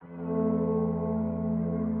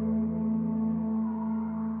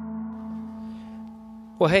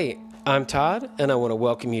Well, hey, I'm Todd, and I want to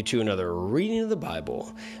welcome you to another reading of the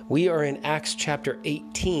Bible. We are in Acts chapter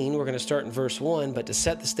 18. We're going to start in verse 1, but to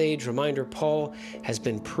set the stage, reminder, Paul has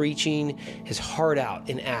been preaching his heart out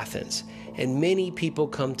in Athens, and many people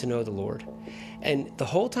come to know the Lord. And the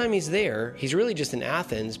whole time he's there, he's really just in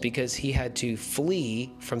Athens because he had to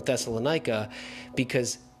flee from Thessalonica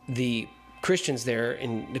because the Christians there,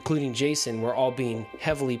 including Jason, were all being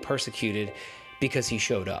heavily persecuted because he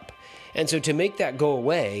showed up. And so to make that go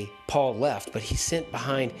away, Paul left, but he sent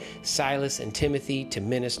behind Silas and Timothy to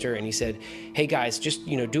minister. And he said, hey guys, just,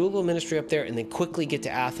 do a little ministry up there and then quickly get to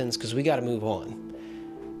Athens because we got to move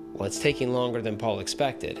on. Well, it's taking longer than Paul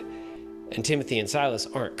expected. And Timothy and Silas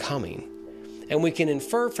aren't coming. And we can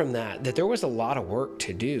infer from that there was a lot of work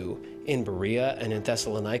to do in Berea and in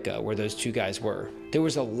Thessalonica where those two guys were. There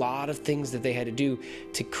was a lot of things that they had to do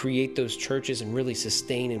to create those churches and really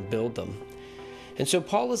sustain and build them. And so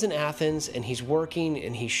Paul is in Athens and he's working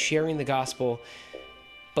and he's sharing the gospel,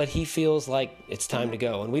 but he feels like it's time to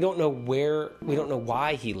go. And we don't know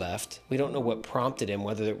why he left. We don't know what prompted him,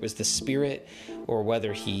 whether it was the Spirit or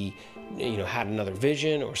whether he, had another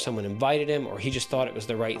vision or someone invited him or he just thought it was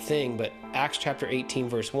the right thing. But Acts chapter 18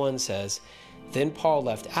 verse 1 says, then Paul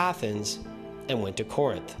left Athens and went to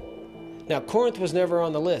Corinth. Now, Corinth was never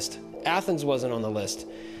on the list. Athens wasn't on the list.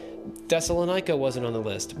 Thessalonica wasn't on the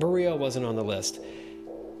list. Berea wasn't on the list.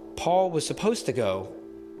 Paul was supposed to go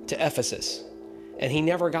to Ephesus, and he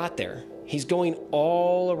never got there. He's going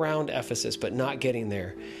all around Ephesus, but not getting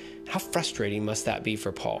there. How frustrating must that be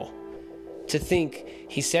for Paul? To think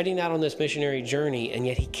he's setting out on this missionary journey, and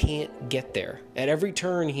yet he can't get there. At every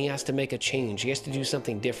turn, he has to make a change. He has to do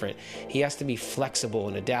something different. He has to be flexible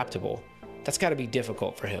and adaptable. That's got to be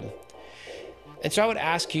difficult for him. And so I would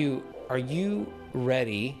ask you, are you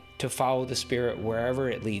ready to follow the Spirit wherever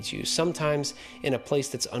it leads you? Sometimes in a place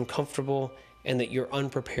that's uncomfortable and that you're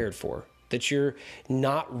unprepared for, that you're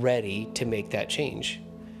not ready to make that change.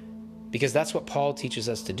 Because that's what Paul teaches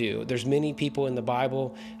us to do. There's many people in the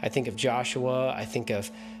Bible. I think of Joshua. I think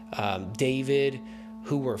of David,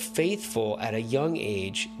 who were faithful at a young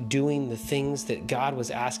age doing the things that God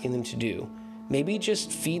was asking them to do. Maybe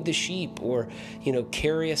just feed the sheep or,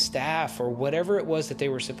 carry a staff or whatever it was that they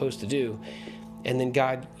were supposed to do. And then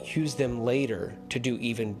God used them later to do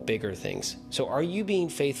even bigger things. So are you being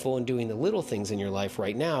faithful in doing the little things in your life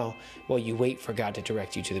right now while you wait for God to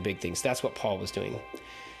direct you to the big things? That's what Paul was doing.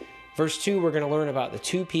 Verse 2, we're going to learn about the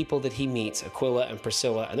two people that he meets, Aquila and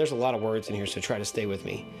Priscilla. And there's a lot of words in here, so try to stay with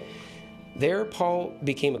me. There, Paul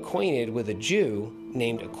became acquainted with a Jew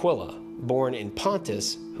named Aquila, born in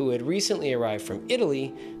Pontus, who had recently arrived from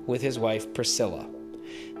Italy with his wife Priscilla.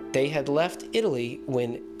 They had left Italy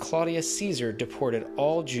when Claudius Caesar deported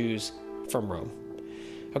all Jews from Rome.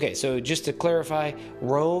 Okay, so just to clarify,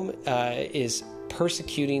 Rome is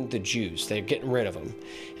persecuting the Jews. They're getting rid of them.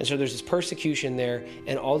 And so there's this persecution there,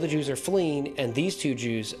 and all the Jews are fleeing, and these two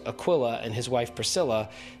Jews, Aquila and his wife Priscilla,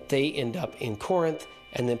 they end up in Corinth,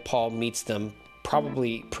 and then Paul meets them,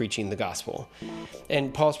 probably preaching the gospel.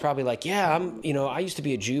 And Paul's probably like, yeah, I used to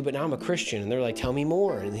be a Jew, but now I'm a Christian. And they're like, tell me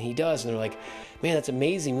more. And he does. And they're like, man, that's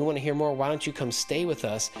amazing. We want to hear more. Why don't you come stay with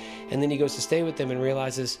us? And then he goes to stay with them and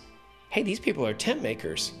realizes, hey, these people are tent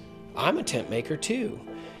makers. I'm a tent maker too.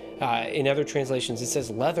 In other translations, it says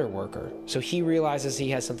leather worker. So he realizes he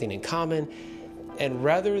has something in common. And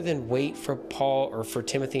rather than wait for Paul or for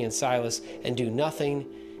Timothy and Silas and do nothing,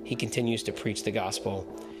 he continues to preach the gospel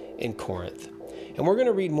in Corinth. And we're going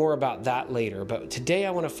to read more about that later, but today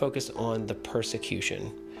I want to focus on the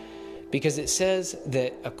persecution, because it says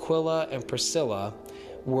that Aquila and Priscilla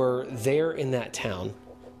were there in that town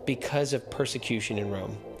because of persecution in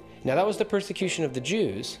Rome. Now, that was the persecution of the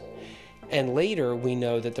Jews, and later we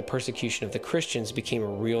know that the persecution of the Christians became a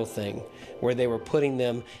real thing, where they were putting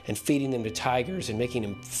them and feeding them to tigers and making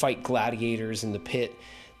them fight gladiators in the pit.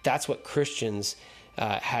 That's what Christians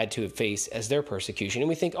had to face as their persecution. And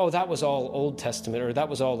we think, oh, that was all Old Testament, or that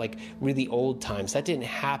was all like really old times. That didn't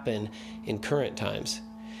happen in current times.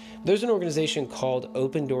 There's an organization called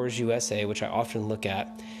Open Doors USA, which I often look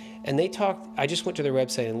at, and I just went to their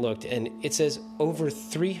website and looked, and it says over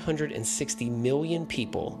 360 million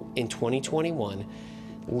people in 2021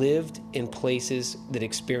 lived in places that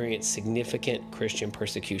experienced significant Christian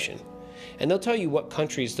persecution. And they'll tell you what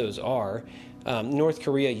countries those are. North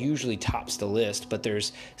Korea usually tops the list, but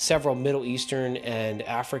there's several Middle Eastern and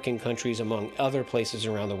African countries among other places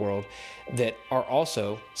around the world that are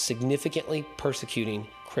also significantly persecuting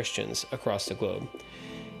Christians across the globe.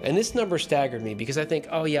 And this number staggered me because I think,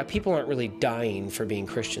 oh yeah, people aren't really dying for being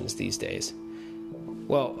Christians these days.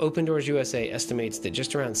 Well, Open Doors USA estimates that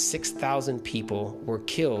just around 6,000 people were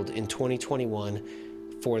killed in 2021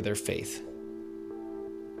 for their faith.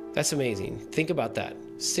 That's amazing. Think about that.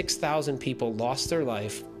 6,000 people lost their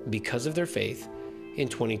life because of their faith in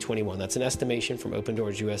 2021. That's an estimation from Open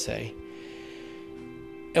Doors USA.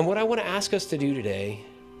 And what I want to ask us to do today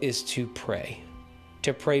is to pray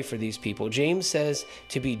for these people. James says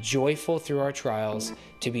to be joyful through our trials,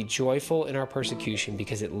 to be joyful in our persecution,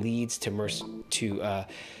 because it leads to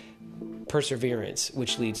perseverance,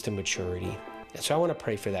 which leads to maturity. And so I want to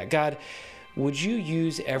pray for that. God, would you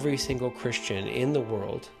use every single Christian in the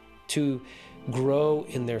world to grow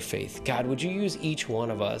in their faith? God, would you use each one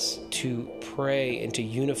of us to pray and to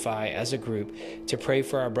unify as a group, to pray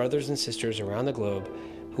for our brothers and sisters around the globe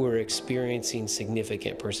who are experiencing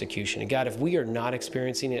significant persecution. And God, if we are not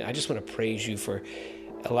experiencing it, I just want to praise you for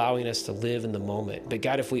allowing us to live in the moment. But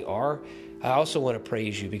God, if we are, I also want to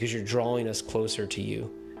praise you because you're drawing us closer to you.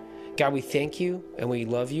 God, we thank you and we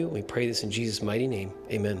love you. We pray this in Jesus' mighty name.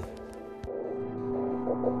 Amen.